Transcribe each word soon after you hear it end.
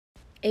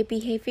A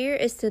behavior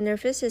is the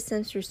nervous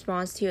system's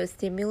response to a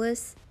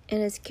stimulus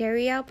and is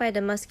carried out by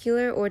the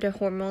muscular or the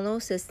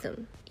hormonal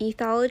system.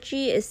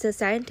 Ethology is the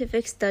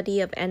scientific study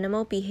of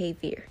animal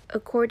behavior.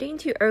 According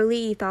to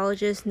early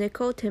ethologist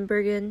Nicole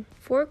Tinbergen,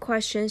 4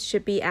 questions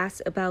should be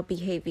asked about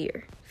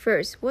behavior.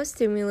 First, what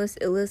stimulus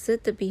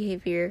elicits the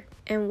behavior,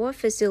 and what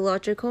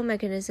physiological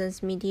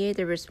mechanisms mediate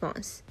the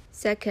response?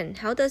 Second,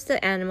 how does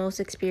the animal's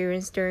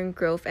experience during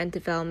growth and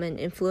development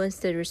influence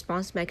the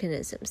response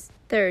mechanisms?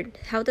 Third,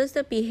 how does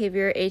the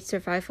behavior aid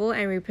survival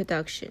and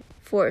reproduction?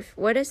 Fourth,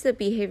 what is the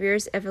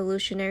behavior's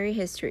evolutionary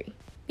history?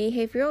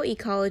 Behavioral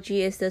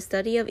ecology is the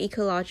study of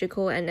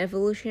ecological and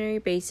evolutionary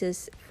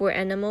basis for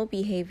animal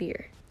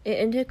behavior. It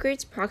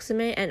integrates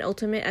proximate and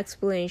ultimate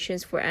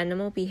explanations for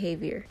animal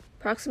behavior.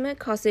 Proximate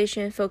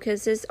causation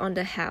focuses on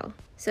the how,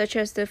 such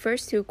as the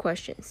first 2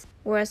 questions,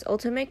 whereas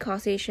ultimate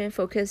causation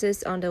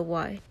focuses on the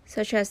why,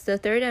 such as the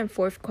 3rd and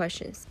 4th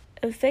questions.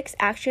 A fixed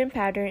action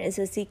pattern is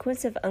a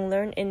sequence of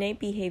unlearned innate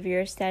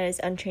behaviors that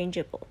is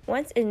unchangeable.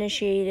 Once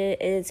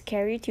initiated, it is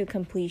carried to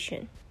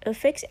completion. A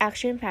fixed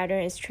action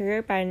pattern is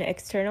triggered by an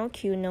external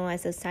cue known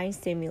as a sign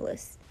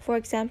stimulus. For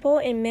example,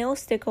 in male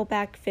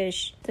stickleback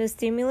fish, the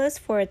stimulus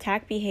for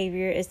attack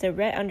behavior is the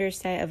red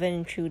underside of an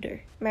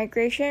intruder.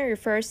 Migration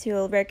refers to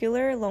a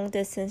regular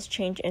long-distance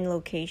change in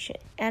location.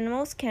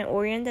 Animals can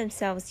orient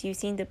themselves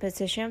using the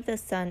position of the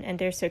sun and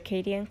their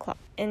circadian clock,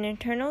 an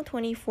internal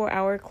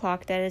 24-hour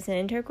clock that is an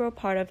integral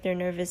part of their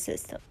nervous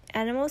system.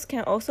 Animals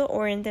can also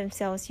orient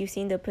themselves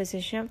using the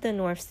position of the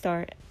North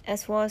Star,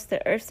 as well as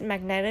the Earth's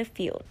magnetic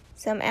field.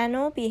 Some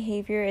animal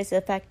behavior is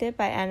affected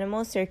by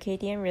animal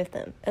circadian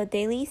rhythm, a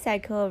daily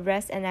cycle of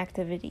rest and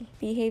activity.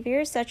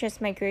 Behaviors such as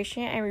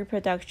migration and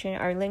reproduction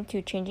are linked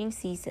to changing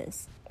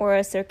seasons, or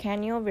a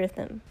circadian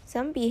rhythm.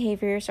 Some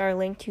behaviors are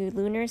linked to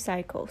lunar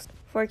cycles.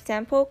 For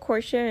example,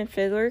 courtship and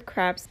fiddler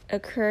crabs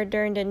occur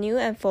during the new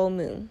and full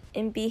moon.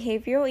 In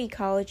behavioral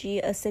ecology,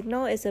 a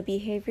signal is a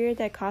behavior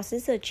that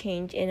causes a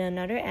change in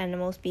another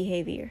animal's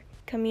behavior.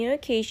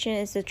 Communication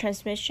is the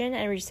transmission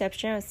and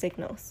reception of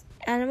signals.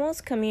 Animals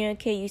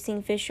communicate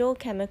using visual,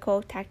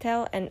 chemical,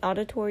 tactile, and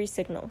auditory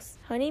signals.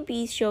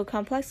 Honeybees show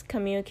complex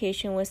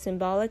communication with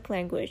symbolic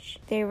language.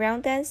 They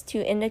round dance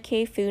to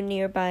indicate food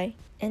nearby,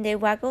 and they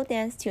waggle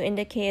dance to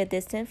indicate a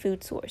distant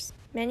food source.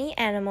 Many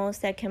animals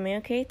that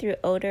communicate through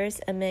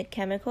odors emit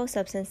chemical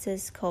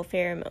substances called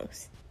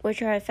pheromones,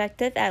 which are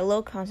effective at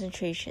low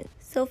concentration.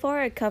 So far,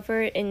 I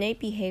covered innate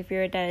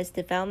behavior that is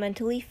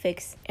developmentally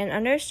fixed and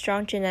under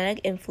strong genetic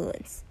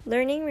influence.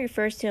 Learning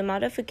refers to a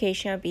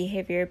modification of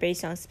behavior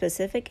based on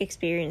specific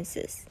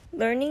experiences.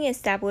 Learning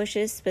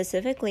establishes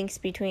specific links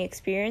between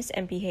experience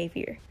and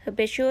behavior.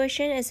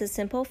 Habituation is a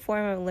simple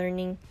form of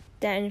learning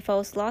that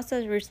involves loss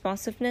of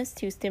responsiveness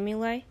to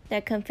stimuli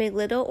that convey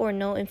little or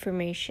no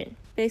information.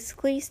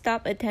 Basically,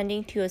 stop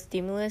attending to a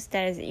stimulus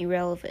that is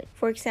irrelevant.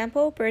 For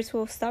example, birds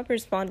will stop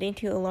responding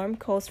to alarm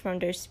calls from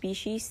their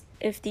species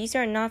if these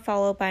are not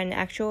followed by an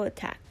actual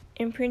attack.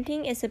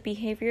 Imprinting is a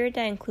behavior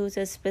that includes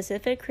a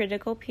specific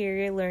critical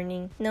period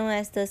learning known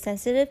as the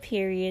sensitive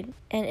period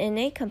and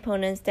innate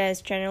components that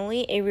is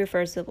generally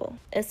irreversible.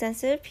 A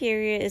sensitive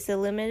period is a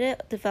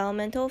limited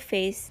developmental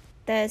phase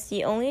that is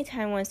the only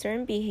time when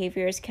certain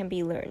behaviors can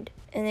be learned.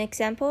 An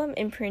example of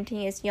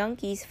imprinting is young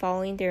geese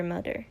following their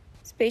mother.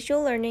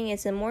 Spatial learning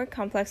is a more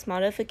complex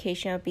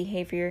modification of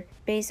behavior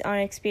based on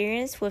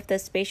experience with the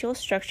spatial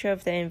structure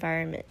of the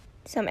environment.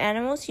 Some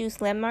animals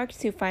use landmarks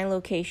to find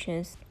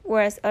locations,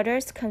 whereas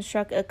others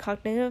construct a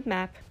cognitive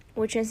map,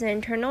 which is an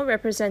internal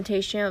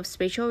representation of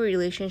spatial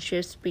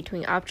relationships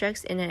between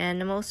objects in an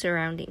animal's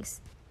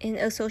surroundings. In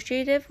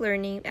associative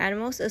learning,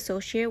 animals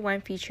associate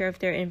one feature of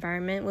their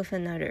environment with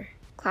another.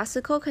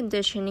 Classical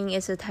conditioning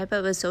is a type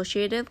of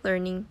associative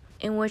learning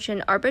in which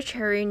an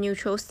arbitrary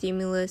neutral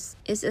stimulus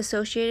is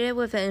associated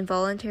with an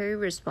involuntary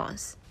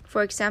response.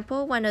 For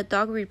example, when a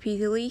dog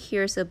repeatedly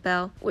hears a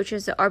bell, which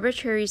is an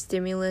arbitrary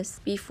stimulus,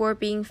 before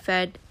being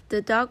fed,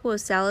 the dog will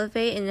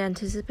salivate in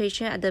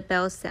anticipation at the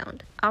bell's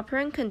sound.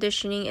 Operant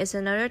conditioning is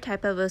another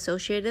type of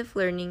associative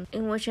learning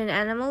in which an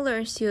animal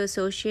learns to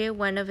associate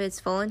one of its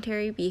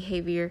voluntary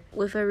behavior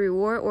with a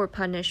reward or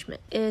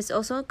punishment. It is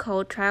also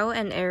called trial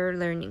and error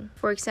learning.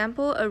 For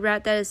example, a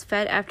rat that is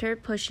fed after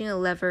pushing a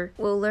lever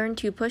will learn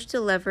to push the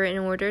lever in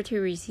order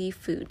to receive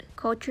food.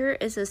 Culture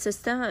is a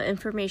system of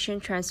information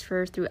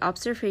transfer through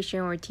observation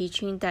or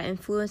teaching that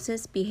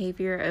influences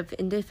behavior of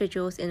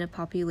individuals in a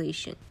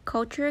population.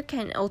 Culture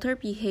can alter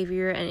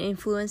behavior and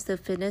influence the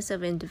fitness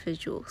of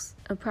individuals,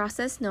 a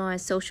process known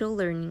as social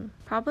learning.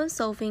 Problem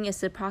solving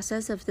is the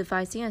process of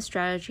devising a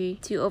strategy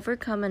to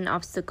overcome an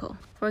obstacle.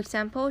 For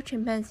example,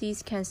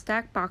 chimpanzees can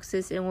stack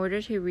boxes in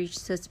order to reach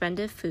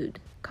suspended food.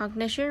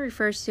 Cognition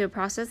refers to a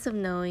process of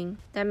knowing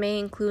that may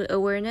include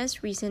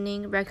awareness,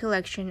 reasoning,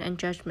 recollection, and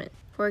judgment.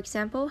 For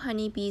example,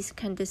 honeybees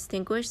can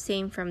distinguish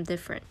same from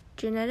different.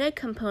 Genetic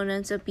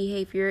components of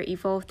behavior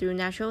evolve through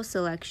natural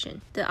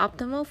selection. The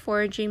optimal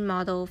foraging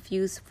model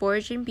views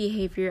foraging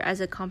behavior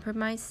as a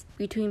compromise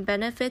between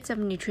benefits of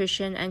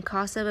nutrition and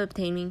cost of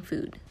obtaining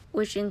food.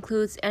 which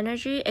includes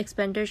energy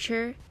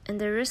expenditure and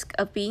the risk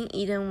of being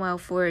eaten while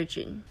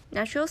foraging.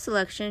 Natural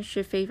selection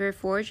should favor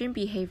foraging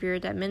behavior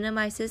that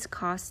minimizes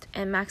cost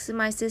and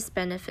maximizes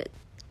benefit.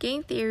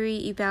 Game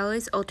theory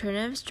evaluates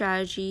alternative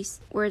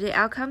strategies where the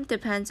outcome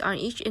depends on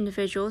each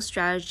individual's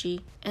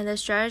strategy and the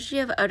strategy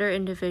of other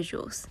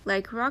individuals.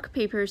 Like rock,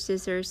 paper,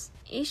 scissors,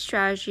 each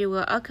strategy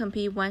will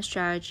outcompete one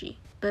strategy,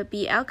 but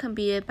be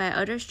outcompeted by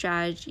other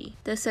strategy.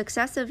 The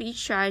success of each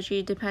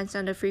strategy depends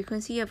on the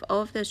frequency of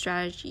all of the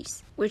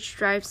strategies, which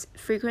drives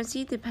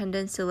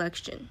frequency-dependent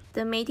selection.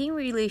 The mating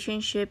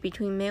relationship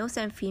between males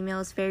and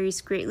females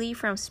varies greatly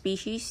from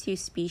species to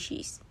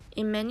species.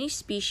 In many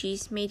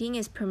species, mating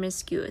is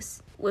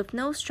promiscuous, with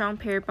no strong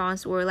pair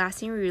bonds or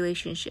lasting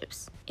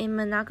relationships. In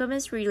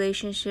monogamous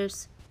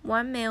relationships,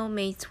 one male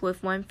mates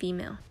with one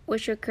female,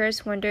 which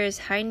occurs when there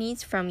is high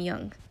needs from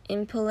young.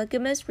 In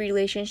polygamous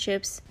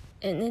relationships,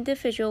 an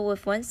individual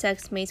with one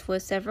sex mates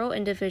with several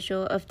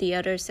individuals of the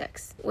other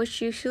sex,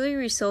 which usually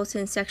results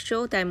in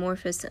sexual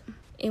dimorphism,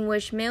 in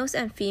which males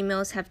and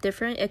females have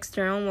different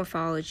external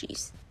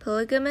morphologies.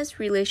 Polygamous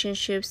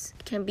relationships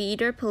can be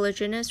either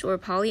polygynous or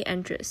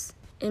polyandrous.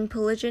 In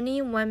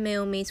polygyny, one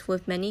male mates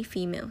with many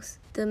females.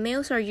 The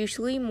males are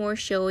usually more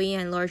showy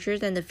and larger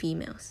than the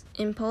females.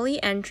 In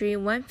polyandry,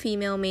 one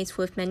female mates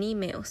with many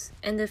males,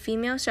 and the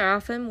females are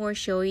often more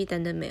showy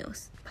than the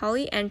males.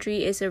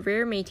 Polyandry is a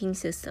rare mating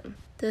system.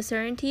 The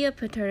certainty of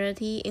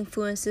paternity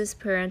influences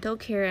parental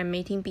care and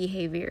mating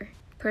behavior.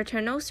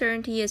 Paternal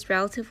certainty is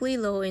relatively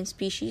low in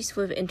species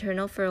with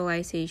internal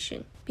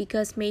fertilization,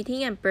 because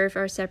mating and birth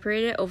are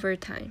separated over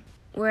time,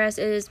 whereas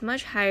it is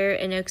much higher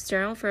in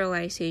external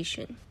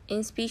fertilization.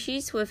 In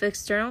species with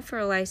external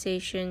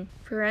fertilization,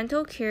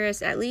 parental care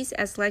is at least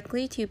as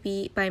likely to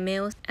be by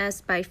males as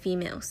by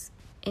females.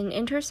 In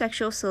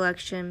intersexual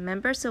selection,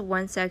 members of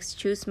one sex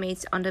choose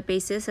mates on the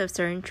basis of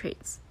certain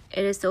traits.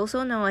 It is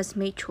also known as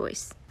mate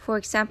choice. For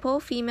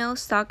example, female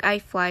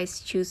stalk-eyed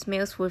flies choose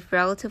males with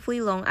relatively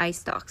long eye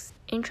stalks.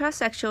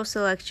 Intrasexual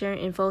selection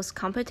involves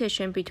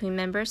competition between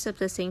members of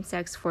the same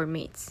sex for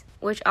mates,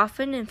 which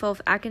often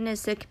involve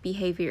agonistic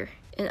behavior,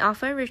 and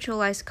often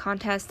ritualized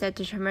contest that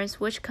determines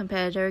which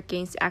competitor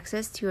gains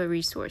access to a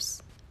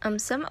resource. On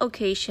some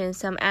occasions,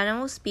 some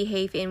animals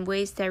behave in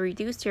ways that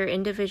reduce their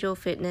individual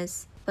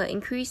fitness, but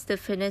increase the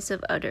fitness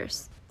of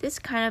others. This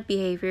kind of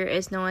behavior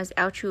is known as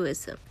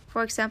altruism.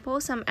 For example,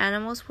 some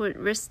animals would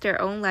risk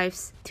their own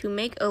lives to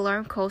make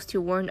alarm calls to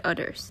warn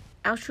others.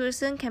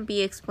 Altruism can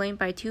be explained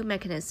by two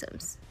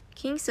mechanisms.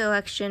 King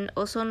selection,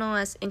 also known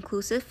as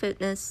inclusive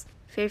fitness,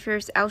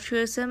 favors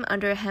altruism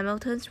under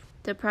Hamilton's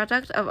the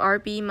product of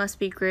RB must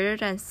be greater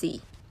than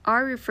C.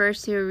 R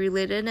refers to a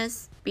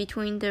relatedness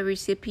between the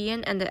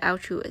recipient and the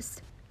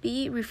altruist.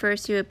 B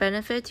refers to a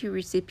benefit to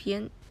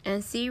recipient,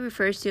 and C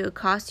refers to a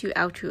cost to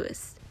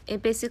altruist.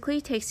 It basically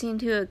takes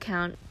into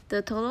account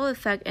the total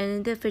effect an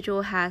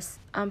individual has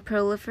on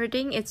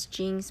proliferating its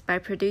genes by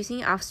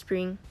producing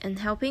offspring and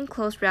helping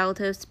close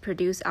relatives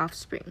produce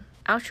offspring.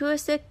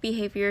 Altruistic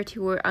behavior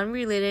toward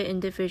unrelated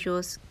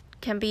individuals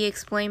can be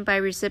explained by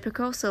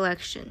reciprocal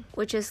selection,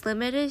 which is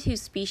limited to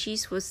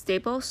species with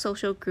stable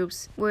social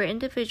groups where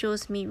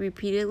individuals meet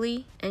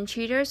repeatedly and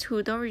cheaters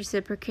who don't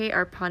reciprocate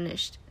are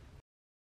punished.